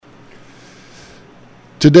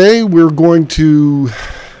Today we're going to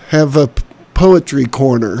have a poetry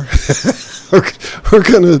corner.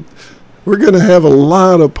 we're gonna have a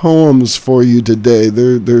lot of poems for you today.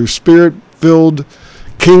 They're spirit-filled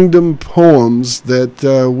kingdom poems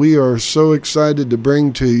that we are so excited to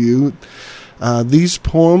bring to you. These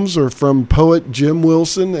poems are from poet Jim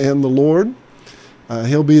Wilson and the Lord.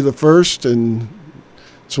 He'll be the first, and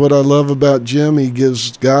it's what I love about Jim. He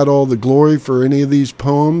gives God all the glory for any of these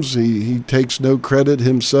poems. He takes no credit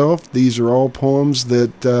himself. These are all poems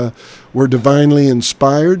that were divinely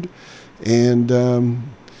inspired, and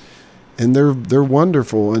they're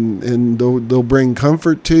wonderful, and they'll bring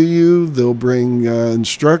comfort to you. They'll bring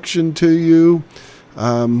instruction to you,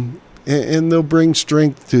 and they'll bring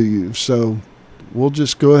strength to you. So we'll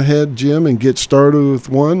just go ahead, Jim, and get started with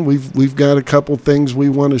one. We've got a couple things we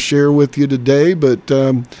want to share with you today, but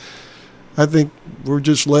I think we're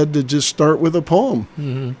just led to just start with a poem.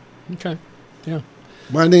 Mm-hmm. Okay, yeah.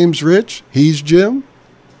 My name's Rich. He's Jim,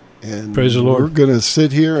 and praise the Lord. We're going to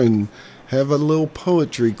sit here and have a little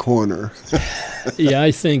poetry corner. Yeah,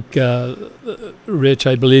 I think, Rich,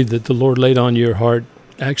 I believe that the Lord laid on your heart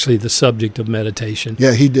actually the subject of meditation.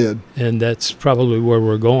 Yeah, he did. And that's probably where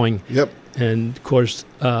we're going. Yep. And, of course,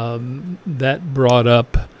 that brought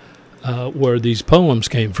up where these poems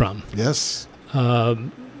came from. Yes.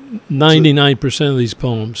 99% of these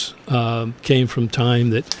poems came from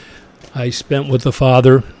time that I spent with the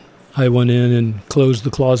Father. I went in and closed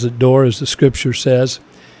the closet door, as the Scripture says,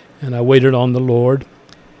 and I waited on the Lord.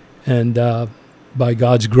 And by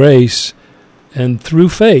God's grace and through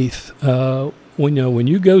faith, when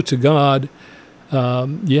you go to God,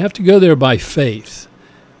 you have to go there by faith.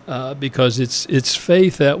 Because it's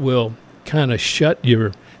faith that will kind of shut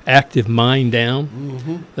your active mind down.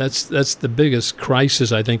 Mm-hmm. That's the biggest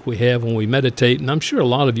crisis I think we have when we meditate, and I'm sure a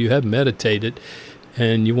lot of you have meditated,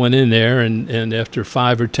 and you went in there, and after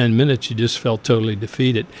 5 or 10 minutes, you just felt totally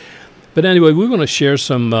defeated. But anyway, we want to share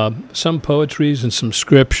some poetries and some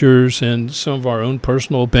scriptures and some of our own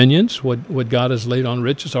personal opinions, what God has laid on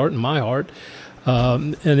Rich's heart and my heart,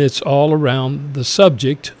 and it's all around the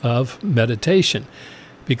subject of meditation.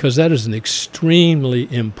 Because that is an extremely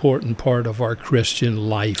important part of our Christian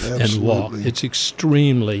life and walk. It's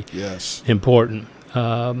extremely important.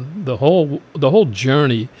 The whole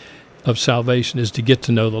journey of salvation is to get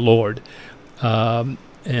to know the Lord.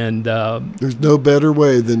 There's no better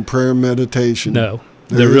way than prayer and meditation. No,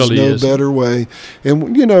 there really is no better way.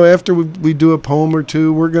 And after we do a poem or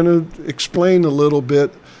two, we're going to explain a little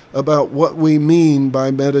bit about what we mean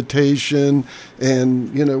by meditation,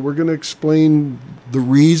 and we're going to explain the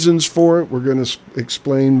reasons for it. We're going to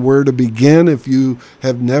explain where to begin if you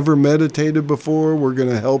have never meditated before. We're going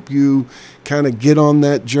to help you kind of get on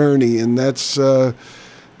that journey, and that's the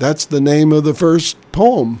name of the first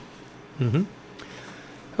poem. Mm-hmm.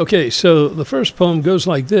 Okay, so the first poem goes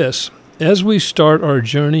like this. As we start our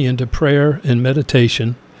journey into prayer and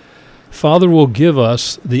meditation, Father will give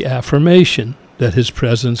us the affirmation that His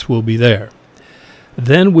presence will be there.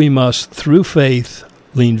 Then we must, through faith,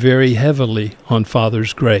 lean very heavily on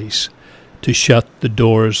Father's grace to shut the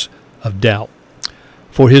doors of doubt.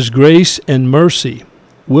 For His grace and mercy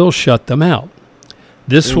will shut them out.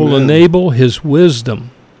 This Amen. Will enable His wisdom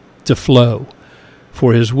to flow.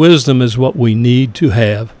 For His wisdom is what we need to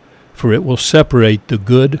have, for it will separate the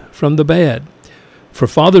good from the bad. For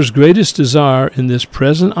Father's greatest desire in this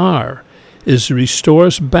present hour is to restore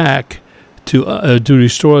us back to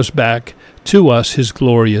us His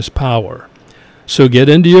glorious power. So get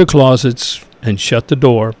into your closets and shut the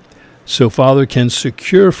door so Father can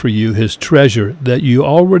secure for you His treasure that you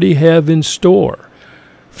already have in store.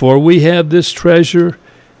 For we have this treasure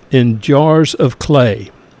in jars of clay,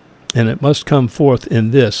 and it must come forth in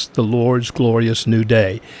this, the Lord's glorious new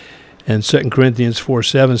day. And 2 Corinthians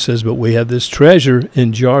 4:7 says, but we have this treasure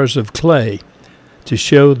in jars of clay, to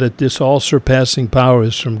show that this all-surpassing power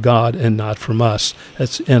is from God and not from us.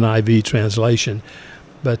 That's NIV translation.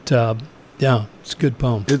 But, it's a good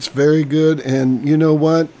poem. It's very good, and you know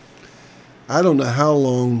what? I don't know how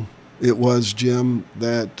long it was, Jim,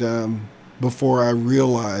 that before I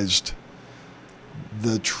realized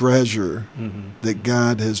the treasure that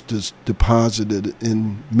God has deposited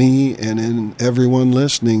in me and in everyone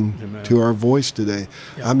listening Amen. To our voice today.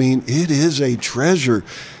 Yep. I mean, it is a treasure.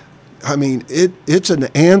 I mean, it's an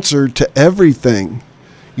answer to everything.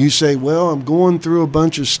 You say, well, I'm going through a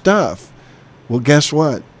bunch of stuff. Well, guess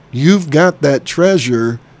what? You've got that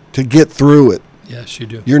treasure to get through it. Yes, you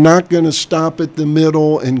do. You're not going to stop at the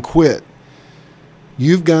middle and quit.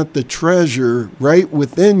 You've got the treasure right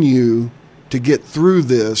within you to get through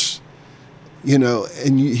this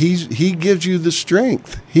and he gives you the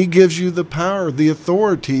strength. He gives you the power, the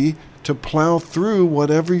authority to plow through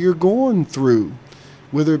whatever you're going through,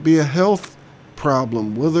 whether it be a health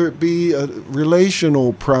problem, whether it be a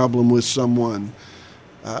relational problem with someone,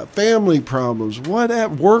 family problems,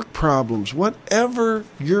 work problems, whatever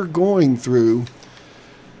you're going through,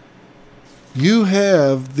 you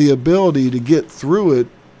have the ability to get through it,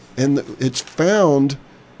 and it's found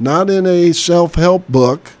not in a self-help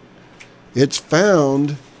book. It's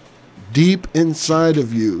found deep inside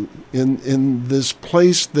of you in this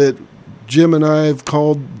place that Jim and I have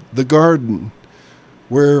called the garden,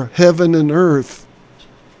 where heaven and earth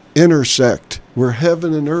intersect, where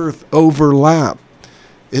heaven and earth overlap.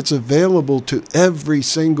 It's available to every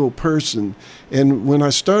single person. And when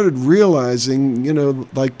I started realizing,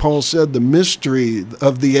 like Paul said, the mystery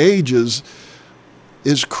of the ages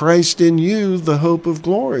is Christ in you, the hope of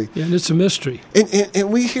glory. Yeah, and it's a mystery. And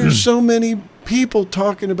we hear so many people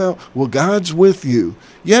talking about, well, God's with you.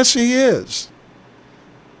 Yes, he is.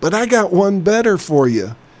 But I got one better for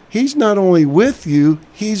you. He's not only with you,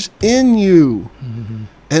 he's in you. Mm-hmm.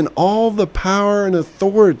 And all the power and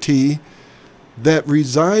authority that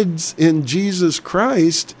resides in Jesus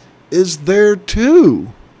Christ is there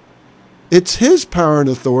too. It's his power and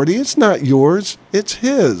authority. It's not yours. It's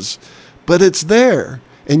his. But it's there.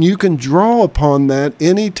 And you can draw upon that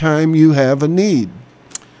anytime you have a need.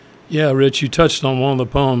 Yeah, Rich, you touched on one of the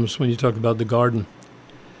poems when you talk about the garden.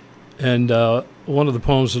 And one of the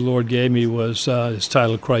poems the Lord gave me was is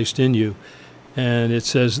titled Christ in You. And it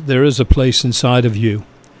says, there is a place inside of you.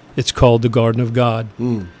 It's called the Garden of God.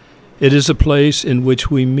 Mm. It is a place in which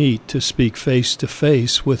we meet to speak face to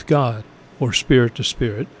face with God, or spirit to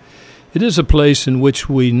spirit. It is a place in which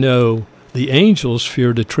we know the angels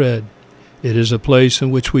fear to tread. It is a place in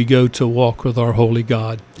which we go to walk with our holy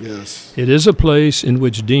God. Yes. It is a place in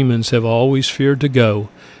which demons have always feared to go,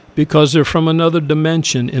 because they're from another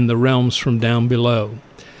dimension in the realms from down below.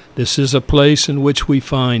 This is a place in which we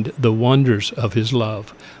find the wonders of his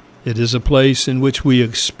love. It is a place in which we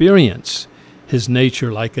experience his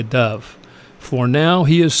nature like a dove. For now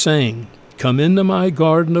he is saying, come into my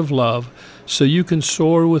garden of love, so you can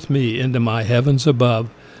soar with me into my heavens above.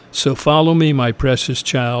 So follow me, my precious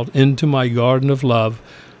child, into my garden of love,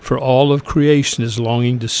 for all of creation is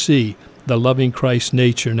longing to see the loving Christ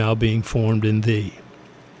nature now being formed in thee.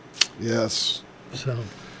 Yes. So,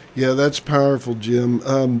 yeah, that's powerful, Jim.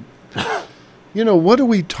 What are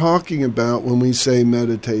we talking about when we say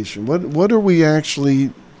meditation? What are we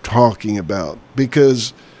actually talking about?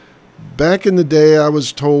 Because back in the day, I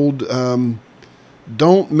was told,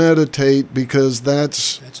 don't meditate because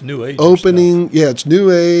that's New Age opening. Yeah, it's New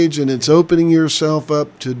Age, and it's opening yourself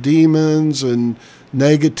up to demons and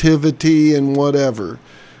negativity and whatever.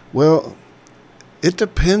 Well, it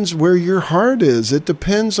depends where your heart is. It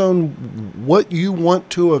depends on what you want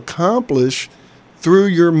to accomplish through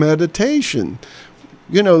your meditation.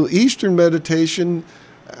 Eastern meditation,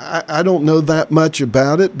 I don't know that much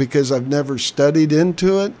about it because I've never studied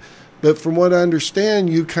into it. But from what I understand,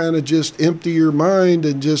 you kind of just empty your mind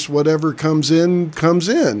and just whatever comes in, comes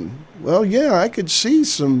in. Well, yeah, I could see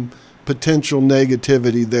some potential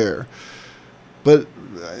negativity there. But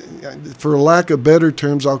for lack of better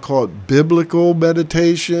terms, I'll call it biblical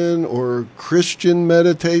meditation or Christian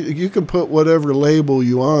meditation. You can put whatever label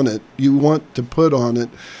you want to put on it.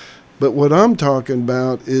 But what I'm talking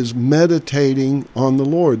about is meditating on the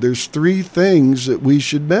Lord. There's 3 things that we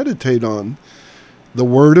should meditate on. The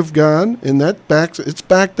Word of God, and it's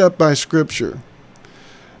backed up by Scripture.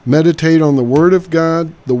 Meditate on the Word of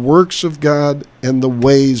God, the works of God, and the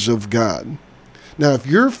ways of God. Now, if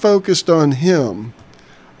you're focused on him,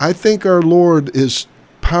 I think our Lord is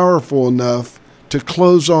powerful enough to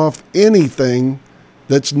close off anything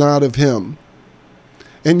that's not of him.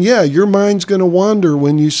 And yeah, your mind's going to wander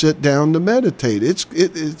when you sit down to meditate.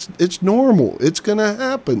 It's normal. It's going to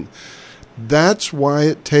happen. That's why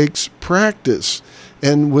it takes practice.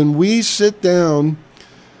 And when we sit down,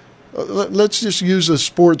 let's just use a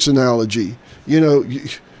sports analogy.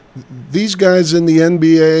 These guys in the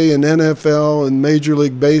NBA and NFL and Major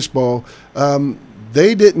League Baseball,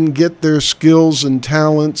 they didn't get their skills and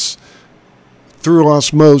talents through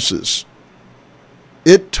osmosis.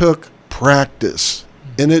 It took practice,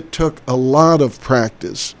 and it took a lot of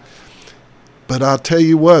practice. But I'll tell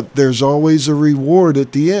you what, there's always a reward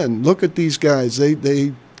at the end. Look at these guys.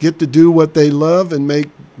 They get to do what they love and make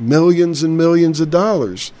millions and millions of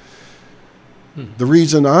dollars. The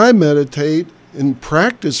reason I meditate and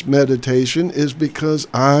practice meditation is because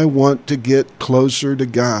I want to get closer to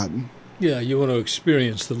God. Yeah, you want to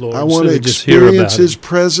experience the Lord. I want to experience his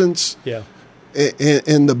presence. Yeah.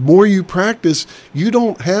 And the more you practice, you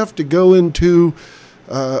don't have to go into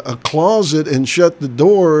a closet and shut the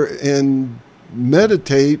door and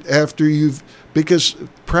meditate after because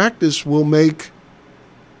practice will make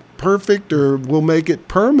perfect, or will make it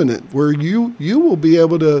permanent, where you will be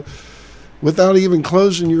able to, without even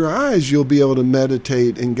closing your eyes, you'll be able to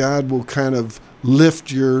meditate, and God will kind of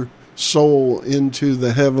lift your soul into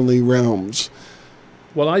the heavenly realms.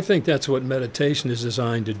 Well, I think that's what meditation is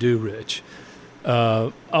designed to do, Rich.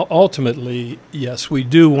 Ultimately, yes, we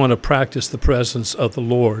do want to practice the presence of the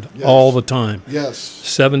Lord all the time. Yes.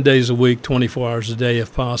 7 days a week, 24 hours a day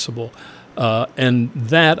if possible. And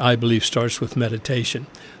that, I believe, starts with meditation.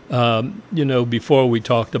 Before we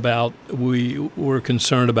talked about, we were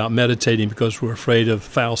concerned about meditating because we're afraid of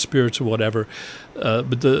foul spirits or whatever.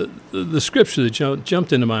 But the scripture that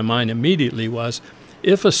jumped into my mind immediately was,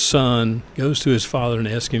 if a son goes to his father and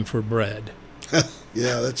asks him for bread,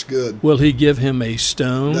 yeah, that's good. Will he give him a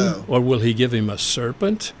stone? No. Or will he give him a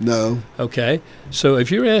serpent? No. Okay. So if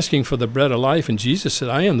you're asking for the bread of life, and Jesus said,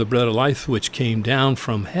 I am the bread of life which came down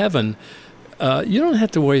from heaven, you don't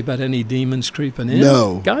have to worry about any demons creeping in.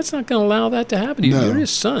 No. God's not going to allow that to happen. No. You're his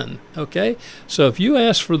son. Okay. So if you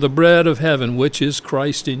ask for the bread of heaven, which is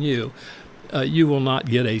Christ in you, you will not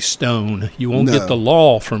get a stone. You won't get the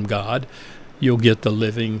law from God. You'll get the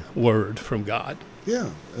living word from God.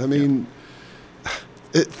 Yeah. I mean...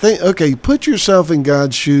 put yourself in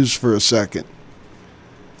God's shoes for a second.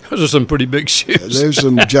 Those are some pretty big shoes. There's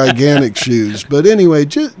some gigantic shoes. But anyway,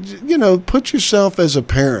 just, put yourself as a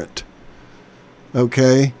parent.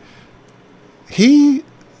 Okay? The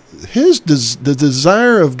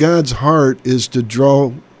desire of God's heart is to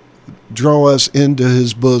draw us into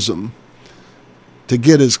his bosom, to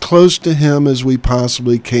get as close to him as we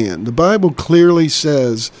possibly can. The Bible clearly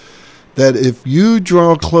says that if you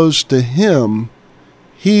draw close to him,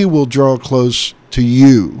 he will draw close to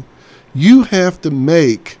you. You have to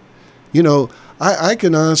make, I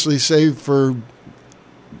can honestly say for,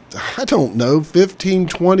 15,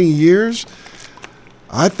 20 years,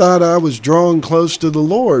 I thought I was drawing close to the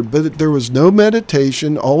Lord, but there was no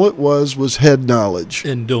meditation. All it was head knowledge.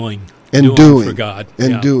 And doing. And doing. For God.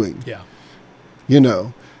 And doing. Yeah.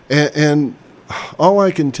 And all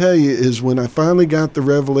I can tell you is when I finally got the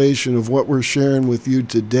revelation of what we're sharing with you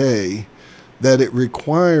today, that it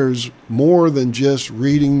requires more than just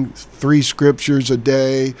reading 3 scriptures a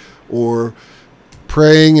day or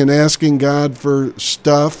praying and asking God for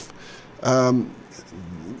stuff.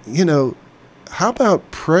 How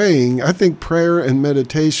about praying? I think prayer and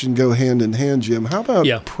meditation go hand in hand, Jim. How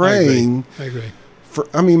about praying? I agree.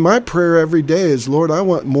 My prayer every day is, Lord, I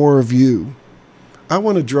want more of you. I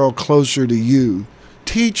want to draw closer to you.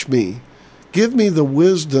 Teach me. Give me the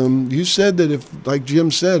wisdom. You said that like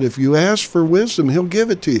Jim said, if you ask for wisdom, he'll give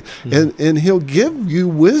it to you. Mm-hmm. And he'll give you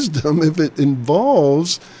wisdom if it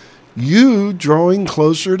involves you drawing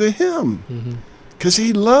closer to him. Because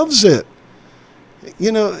he loves it.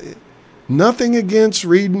 Nothing against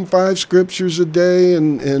reading 5 scriptures a day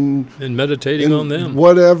and meditating on them.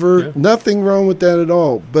 Whatever. Yeah. Nothing wrong with that at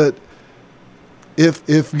all. But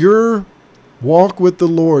if your walk with the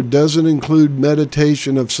Lord doesn't include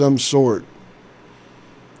meditation of some sort,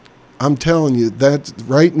 I'm telling you, that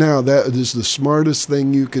right now, that is the smartest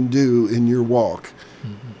thing you can do in your walk,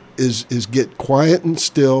 is get quiet and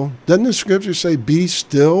still. Doesn't the scripture say, be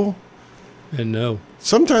still? And no.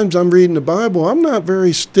 Sometimes I'm reading the Bible, I'm not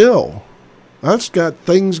very still. I've got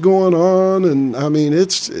things going on, and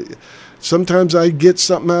sometimes I get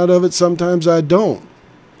something out of it, sometimes I don't.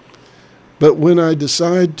 But when I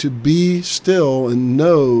decide to be still and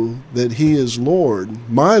know that he is Lord,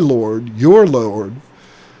 my Lord, your Lord,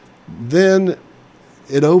 then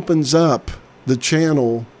it opens up the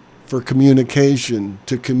channel for communication,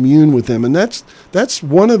 to commune with him. And that's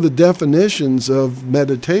one of the definitions of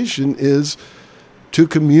meditation, is to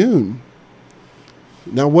commune.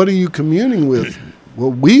 Now, what are you communing with?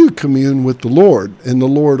 Well, we commune with the Lord and the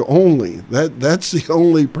Lord only. That's the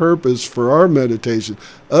only purpose for our meditation.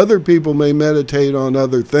 Other people may meditate on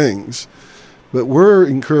other things, but we're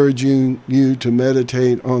encouraging you to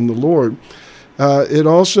meditate on the Lord.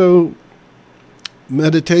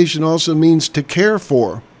 Meditation also means to care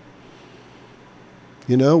for.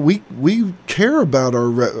 We care about our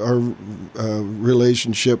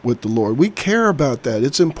relationship with the Lord. We care about that.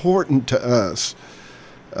 It's important to us.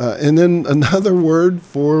 And then another word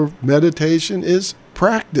for meditation is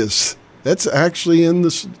practice. That's actually in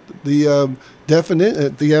the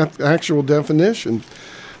actual definition.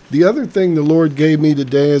 The other thing the Lord gave me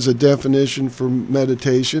today as a definition for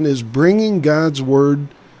meditation is bringing God's word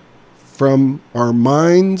from our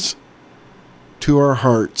minds to our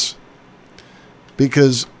hearts.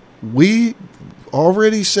 because we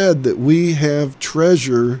already said that we have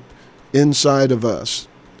treasure inside of us.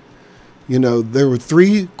 You know, there were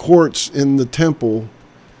 3 courts in the temple,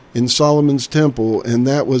 in Solomon's temple, and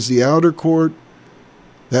that was the outer court,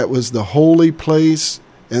 that was the holy place,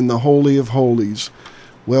 and the Holy of Holies.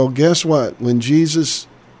 Well, guess what? When Jesus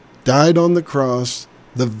died on the cross,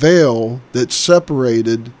 the veil that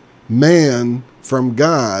separated man from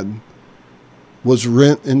God was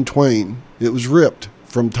rent in twain. It was ripped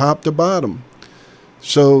from top to bottom.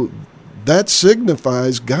 So that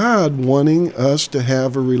signifies God wanting us to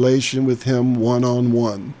have a relation with him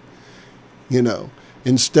one-on-one. You know,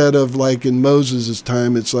 instead of like in Moses'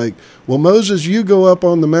 time, it's like, well, Moses, you go up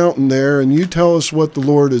on the mountain there and you tell us what the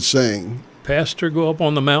Lord is saying. Pastor, go up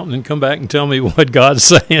on the mountain and come back and tell me what God's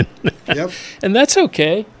saying. Yep. And that's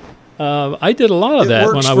okay. I did a lot of that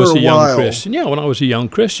when I was a young Christian. Yeah, when I was a young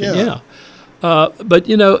Christian, yeah. But,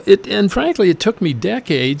 you know, and frankly, it took me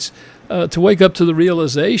decades to wake up to the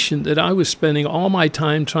realization that I was spending all my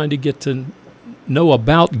time trying to get to know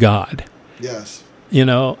about God. Yes. You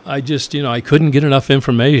know, I just, you know, I couldn't get enough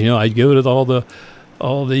information. You know, I'd go to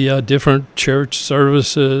all the different church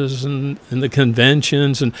services and the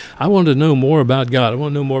conventions, and I wanted to know more about God. I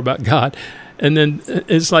want to know more about God. And then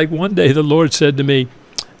it's like one day the Lord said to me,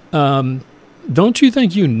 don't you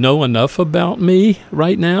think you know enough about me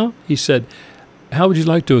right now? He said, how would you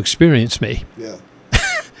like to experience me? Yeah.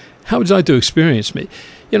 How would you like to experience me?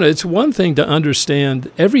 You know, it's one thing to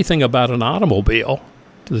understand everything about an automobile,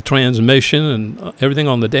 the transmission and everything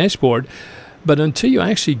on the dashboard, but until you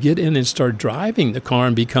actually get in and start driving the car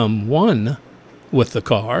and become one with the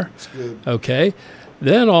car, okay,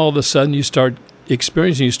 then all of a sudden you start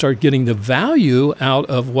experiencing, you start getting the value out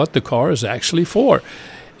of what the car is actually for.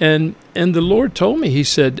 And the Lord told me, he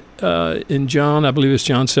said in John, I believe it's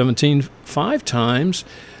John 17, 5 times,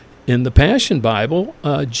 in the Passion Bible,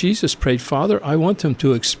 Jesus prayed, Father, I want them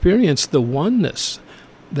to experience the oneness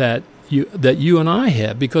that you and I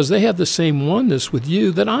have, because they have the same oneness with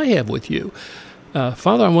you that I have with you.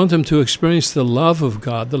 Father, I want them to experience the love of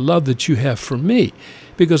God, the love that you have for me,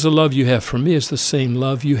 because the love you have for me is the same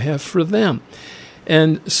love you have for them.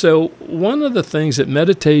 And so one of the things that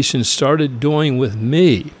meditation started doing with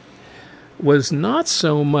me was not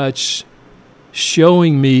so much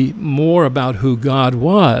showing me more about who God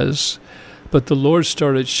was, but the Lord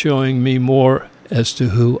started showing me more as to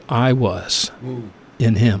who I was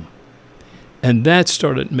in him. And that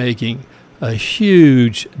started making a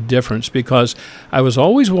huge difference, because I was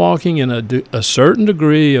always walking in a certain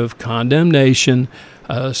degree of condemnation,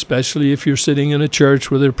 especially if you're sitting in a church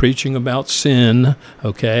where they're preaching about sin,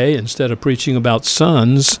 okay, instead of preaching about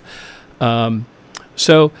sons.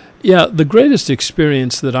 So, yeah, the greatest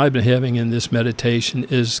experience that I've been having in this meditation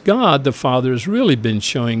is God, the Father, has really been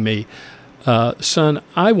showing me, son,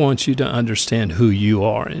 I want you to understand who you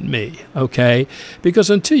are in me, okay? Because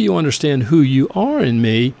until you understand who you are in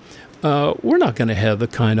me, we're not going to have the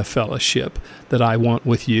kind of fellowship that I want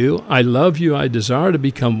with you. I love you. I desire to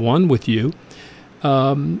become one with you.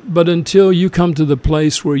 But until you come to the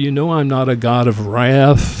place where you know I'm not a God of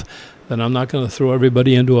wrath, that I'm not going to throw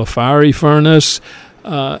everybody into a fiery furnace,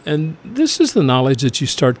 and this is the knowledge that you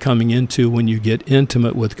start coming into when you get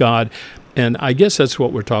intimate with God. And I guess that's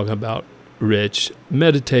what we're talking about, Rich.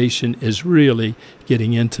 Meditation is really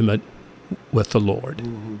getting intimate with the Lord.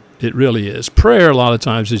 Mm-hmm. It really is. Prayer a lot of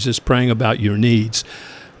times is just praying about your needs,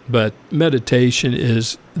 but meditation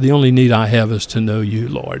is the only need I have is to know you,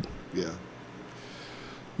 Lord.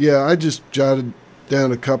 Yeah, I just jotted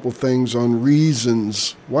down a couple things on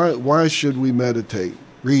reasons. Why should we meditate?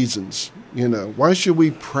 Reasons. You know, why should we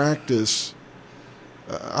practice?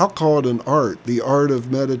 I'll call it an art, the art of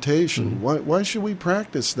meditation. Mm-hmm. Why should we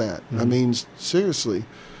practice that? Mm-hmm. I mean, seriously,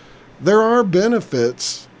 there are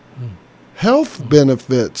benefits, health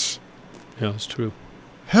benefits. Yeah, it's true.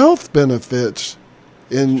 Health benefits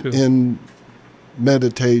in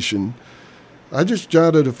meditation. I just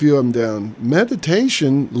jotted a few of them down.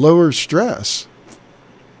 Meditation lowers stress.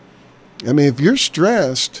 I mean, if you're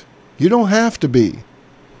stressed, you don't have to be.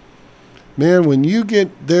 Man, when you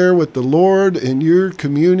get there with the Lord and you're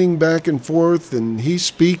communing back and forth and he's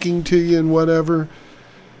speaking to you and whatever,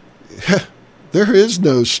 there is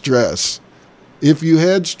no stress. If you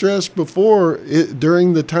had stress before,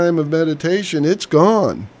 during the time of meditation, it's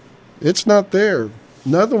gone. It's not there.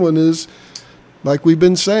 Another one is, like we've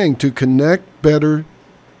been saying, to connect better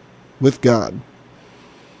with God.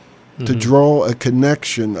 Mm-hmm. To draw a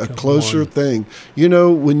connection, a closer thing. You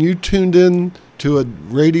know, when you tuned in to a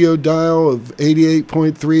radio dial of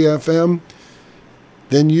 88.3 FM,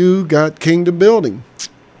 then you got kingdom building.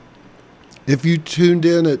 If you tuned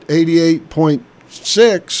in at 88.7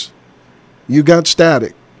 6, you got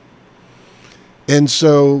static. And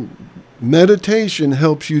so meditation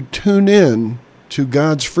helps you tune in to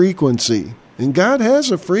God's frequency. And God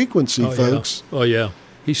has a frequency, folks. Yeah. Oh, yeah.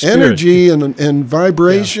 He's spirit. Energy and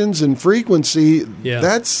vibrations and frequency,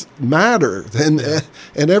 that's matter.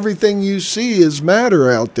 And everything you see is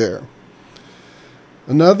matter out there.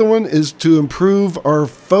 Another one is to improve our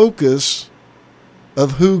focus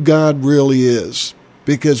of who God really is.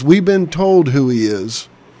 Because we've been told who he is.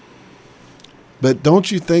 But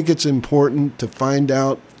don't you think it's important to find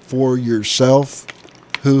out for yourself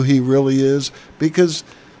who he really is? Because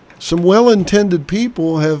some well-intended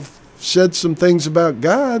people have said some things about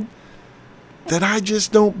God that I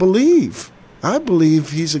just don't believe. I believe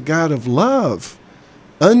he's a God of love,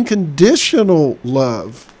 unconditional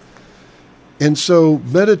love. And so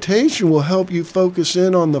meditation will help you focus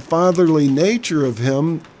in on the fatherly nature of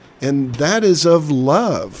him, and that is of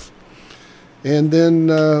love. And then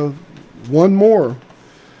one more.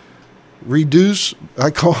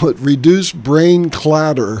 I call it reduce brain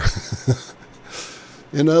clatter.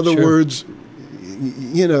 In other words,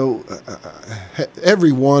 you know,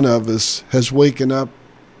 every one of us has woken up.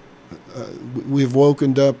 We've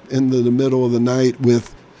woken up in the middle of the night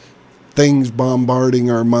with things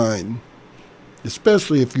bombarding our mind,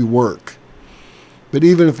 especially if you work. But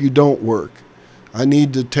even if you don't work, I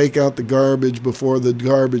need to take out the garbage before the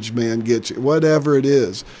garbage man gets it, whatever it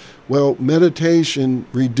is. Well, meditation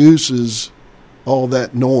reduces all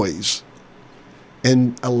that noise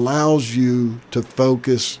and allows you to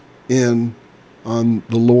focus in on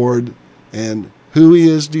the Lord and who he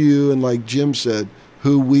is to you, and like Jim said,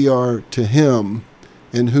 who we are to him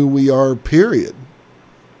and who we are, period.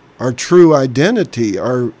 Our true identity,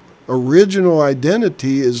 our original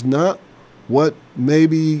identity is not what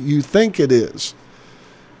maybe you think it is,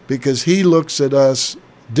 because he looks at us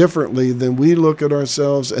differently than we look at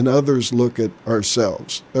ourselves and others look at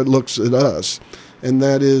ourselves, looks at us. And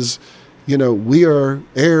that is, you know, we are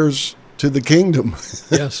heirs to the kingdom.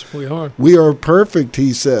 Yes, we are. We are perfect,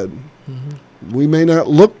 he said. Mm-hmm. We may not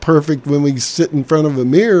look perfect when we sit in front of a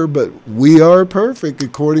mirror, but we are perfect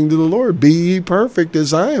according to the Lord. Be ye perfect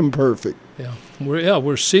as I am perfect. Yeah.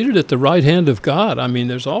 We're seated at the right hand of God. I mean,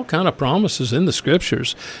 there's all kind of promises in the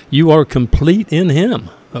scriptures. You are complete in him,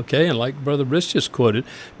 okay? And like Brother Rich just quoted,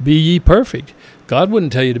 be ye perfect. God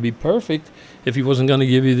wouldn't tell you to be perfect if he wasn't going to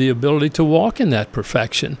give you the ability to walk in that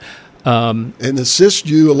perfection. And assist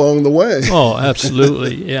you along the way. Oh,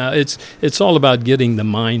 absolutely. Yeah, it's all about getting the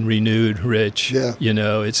mind renewed, Rich. Yeah. You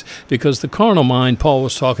know, it's because the carnal mind, Paul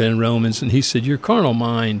was talking in Romans, and he said, your carnal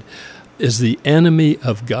mind is the enemy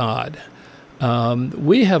of God.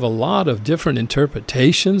 We have a lot of different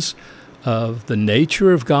interpretations of the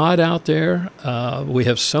nature of God out there. We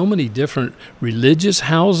have so many different religious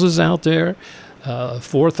houses out there,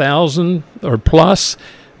 4,000 or plus.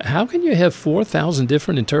 How can you have 4,000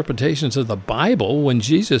 different interpretations of the Bible when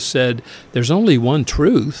Jesus said there's only one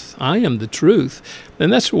truth? I am the truth.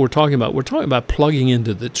 And that's what we're talking about. We're talking about plugging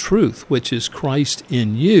into the truth, which is Christ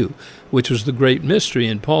in you, which was the great mystery.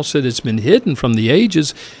 And Paul said it's been hidden from the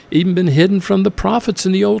ages, even been hidden from the prophets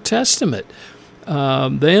in the Old Testament.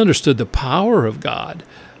 They understood the power of God.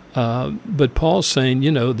 But Paul's saying, you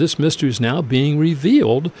know, this mystery is now being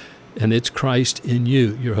revealed, and it's Christ in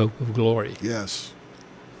you, your hope of glory. Yes.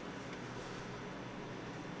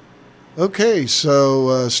 Okay,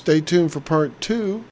 so stay tuned for part 2.